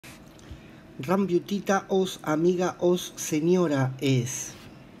Rambeautita os, amiga os, señora es.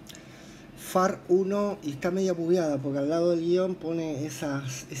 Ffar 1 y está media bugueada porque al lado del guión pone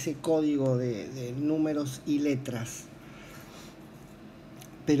ese código de números y letras.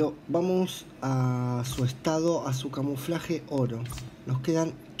 Pero vamos a su estado, a su camuflaje oro. Nos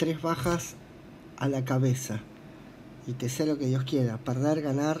quedan 3 bajas a la cabeza. Y que sea lo que Dios quiera. Perder,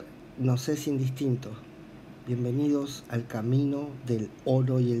 ganar, nos es indistinto. Bienvenidos al camino del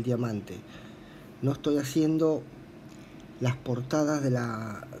oro y el diamante. No estoy haciendo las portadas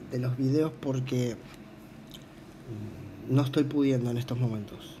de los videos porque no estoy pudiendo en estos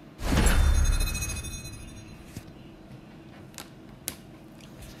momentos.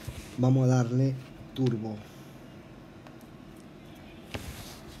 Vamos a darle turbo.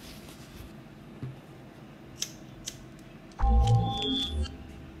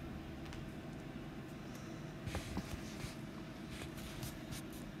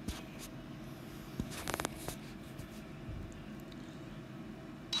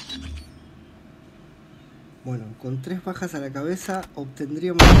 Bueno, con 3 bajas a la cabeza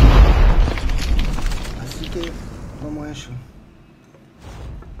obtendríamos... Así que vamos a ello.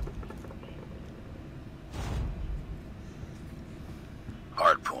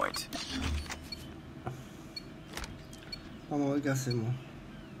 Hardpoint. Vamos a ver qué hacemos.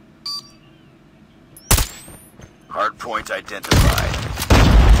 Hardpoint identified.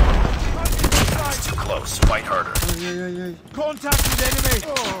 It's too close. Fight harder. Ay, ay, ay, ay. Contact with enemy!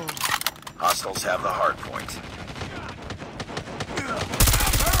 Oh. Hostiles have the hardpoint.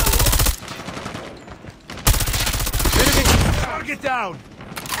 Enemy! Target down!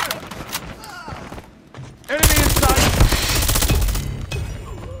 Enemy in sight!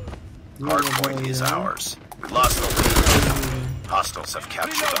 Hardpoint is ours. We lost the lead. Hostiles have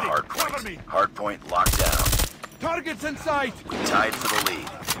captured the hardpoint. Hardpoint locked down. Targets in sight! We tied for the lead.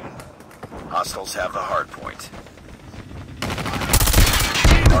 Hostiles have the hardpoint.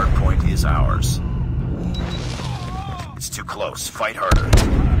 Hardpoint is ours. It's too close. Fight harder.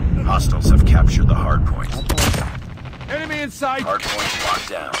 Hostiles have captured the hardpoint. Enemy in sight! Hardpoint locked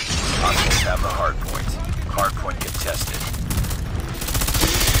down. Hostiles have the hardpoint. Hardpoint contested.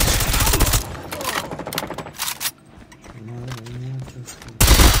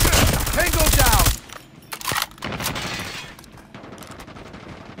 Tango down!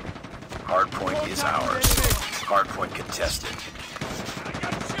 Hardpoint is ours. Hardpoint contested.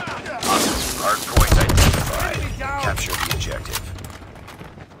 Hardpoint identified. Capture the objective.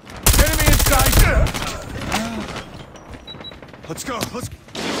 Enemy in sight! Let's go, let's go!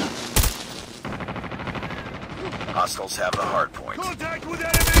 Hostiles have the hardpoint. Contact with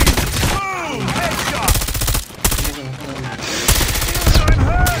enemy! Boom! Headshot! I'm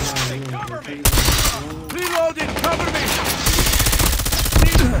hurt! Cover me! Reloading! Cover me!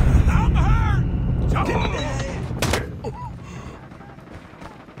 I'm hurt!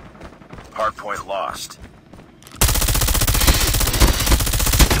 Hardpoint lost.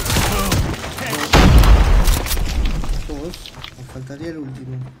 Dos. Nos faltaría el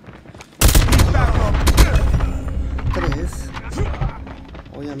último. Back up! 3.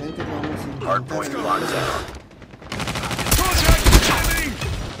 Obviamente que vamos a intentar. Hardpoint locked down. Contact with enemy!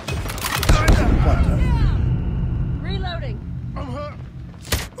 4. Reloading. I'm hurt!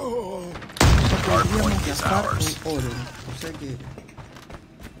 Oh. Hardpoint is Ffar ours. en oro. O sea que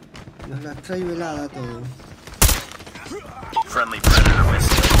nos la trae velada todo. Friendly predator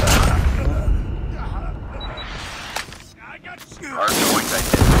missile. Hardpoint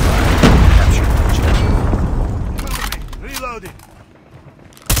identified. Capture the objective. Reloading!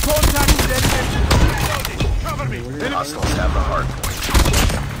 Contact with enemy! Reloading! Cover me! Enemy! Hostiles have the hardpoint.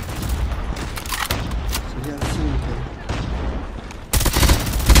 Serían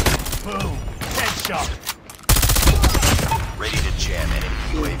 5. Boom! Headshot! Ready to jam enemy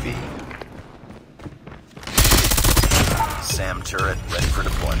UAV. SAM turret ready for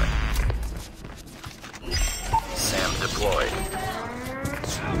deployment. SAM deployed.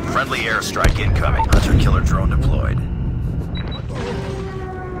 Friendly airstrike incoming. Hunter-killer drone deployed.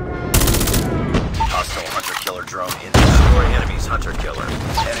 Hostile hunter-killer drone in. Destroy enemy's hunter-killer.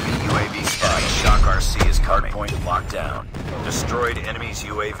 Enemy UAV spotted. Shock RC is coming. Hardpoint locked down. Destroyed enemy's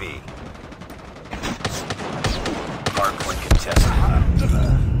UAV. Hardpoint contested.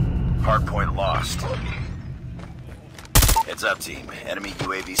 Hardpoint lost. Heads up, team. Enemy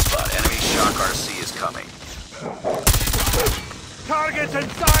UAV spot. Enemy Shock RC is coming. Targets in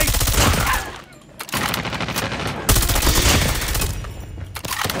sight!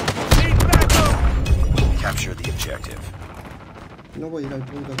 Need backup! Capture the objective. No voy a ir al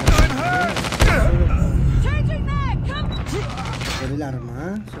punto. I'm hurt! Changing mag! Come! por el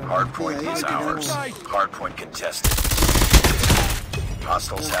arma, ¿eh? O sea, Hardpoint ahí is ours. tiramos Hardpoint contested.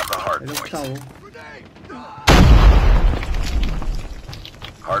 Hostiles have the el hardpoint. octavo.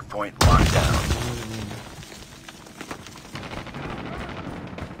 Hardpoint locked down.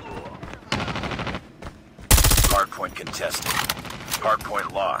 Hardpoint contested.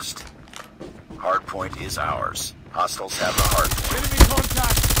 Hardpoint lost. Hardpoint is ours. Hostiles have the hardpoint. Enemy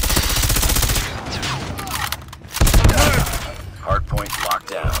contact! Hardpoint locked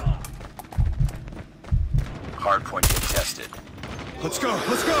down. Hardpoint contested. Let's go,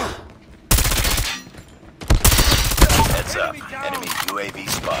 let's go! Heads up. Enemy UAV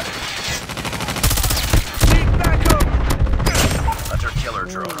spotted. Need backup! Hunter killer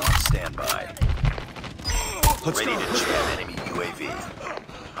drone on standby. Let's Ready go, to let's jam enemy UAV.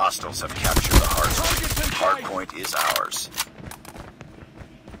 Hostiles have captured the hardpoint. Hardpoint is ours.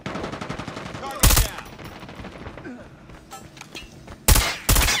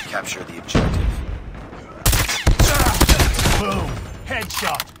 Capture the objective. Boom!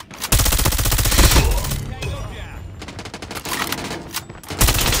 Headshot!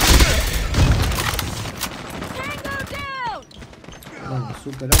 Tango down! Bueno,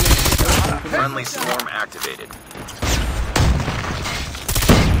 superamos. Friendly swarm activated.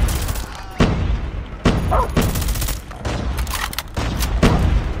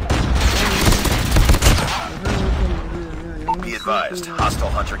 Be advised, hostile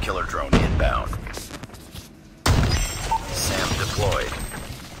hunter killer drone inbound. SAM deployed.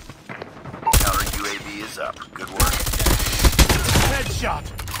 Counter UAV is up. Good work. Headshot!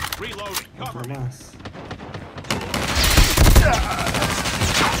 Reloading. Cover Otra me. más.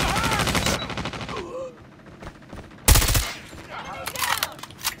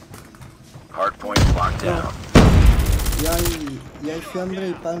 Hardpoint locked down. Y hay fiambre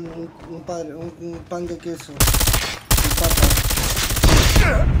y pan, un pan de queso. Y papas.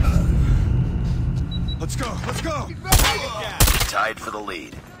 Let's go, let's go! Tied for the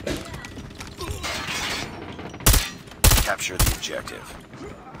lead. Capture the objective.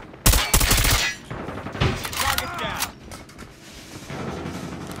 Target down!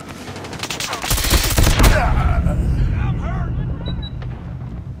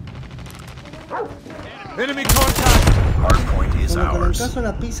 Enemy contact! Hardpoint is Cuando ours. calentas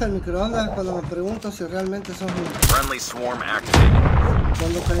una pizza al microondas es cuando me pregunto si realmente sos mi hija. Friendly swarm activated.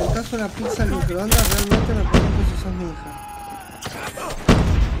 Cuando calentas una pizza al microondas realmente me pregunto si sos mi hija.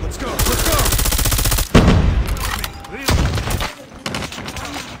 Let's go, let's go!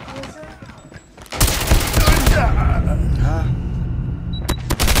 Ah,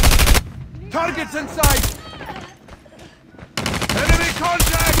 Targets in sight! Enemy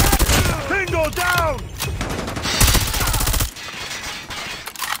contact! Bingo down!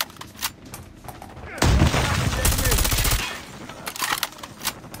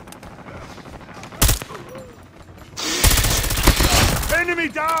 Enemy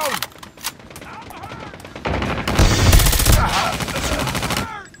down!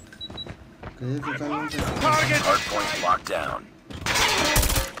 quedé totalmente. Target! Hardpoint locked down.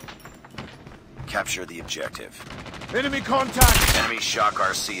 Capture the objective. Enemy contact! Enemy shock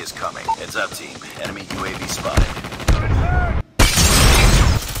RC is coming. Heads up, team. Enemy UAV spotted.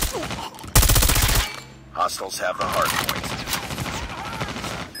 Hostiles have the hardpoint.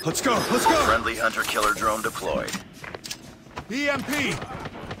 Let's go, let's go! Friendly hunter killer drone deployed. EMP!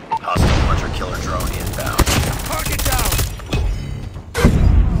 Hostile hunter killer drone inbound. Target down!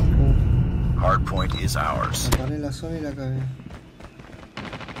 Hardpoint is ours. Apagué la zona y la cagué.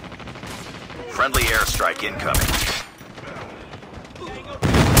 Friendly airstrike incoming.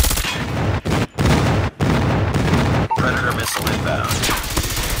 Predator missile inbound.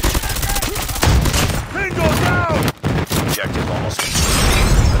 Bingo down! Objective almost complete.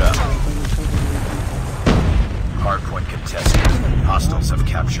 Keep it up. Hardpoint contested. Hostiles have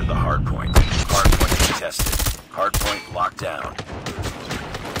captured the hardpoint. Hardpoint contested. Hardpoint locked down.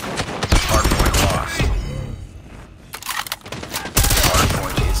 Hardpoint lost.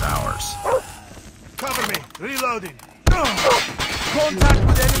 Hardpoint is ours. Cover me! Reloading! Contact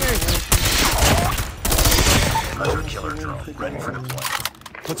with enemy! Hunter killer drone ready for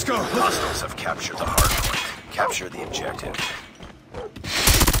deployment. Let's go! Hostiles have captured the hardpoint. Capture the objective.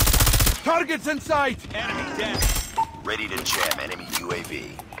 Targets in sight! Enemy dead! Ready to jam enemy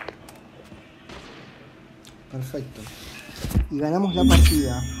UAV. Perfecto. Y ganamos la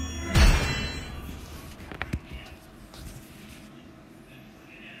partida.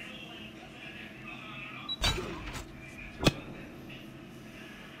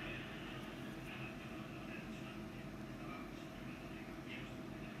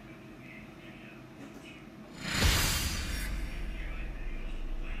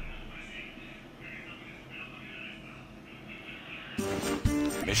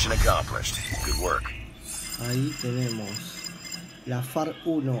 Mission accomplished. Good work. Ahí tenemos la Ffar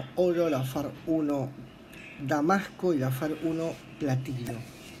 1 oro, la Ffar 1 damasco y la Ffar 1 platino.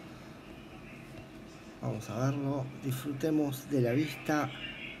 Vamos a verlo, disfrutemos de la vista.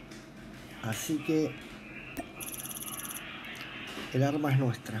 Así que el arma es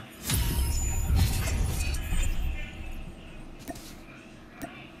nuestra.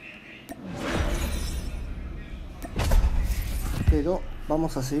 Pero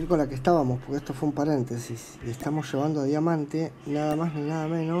vamos a seguir con la que estábamos, porque esto fue un paréntesis. Y estamos llevando a diamante, nada más ni nada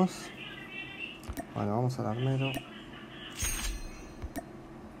menos. Bueno, vamos al armero.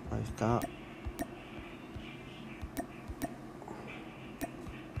 Ahí está.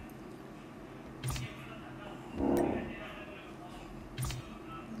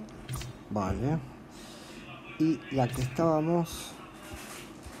 Vale. Y la que estábamos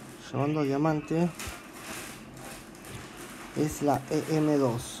llevando a diamante es la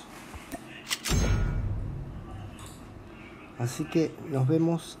EM2. Así que nos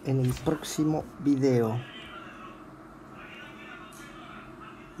vemos en el próximo video.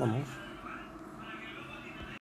 Vamos.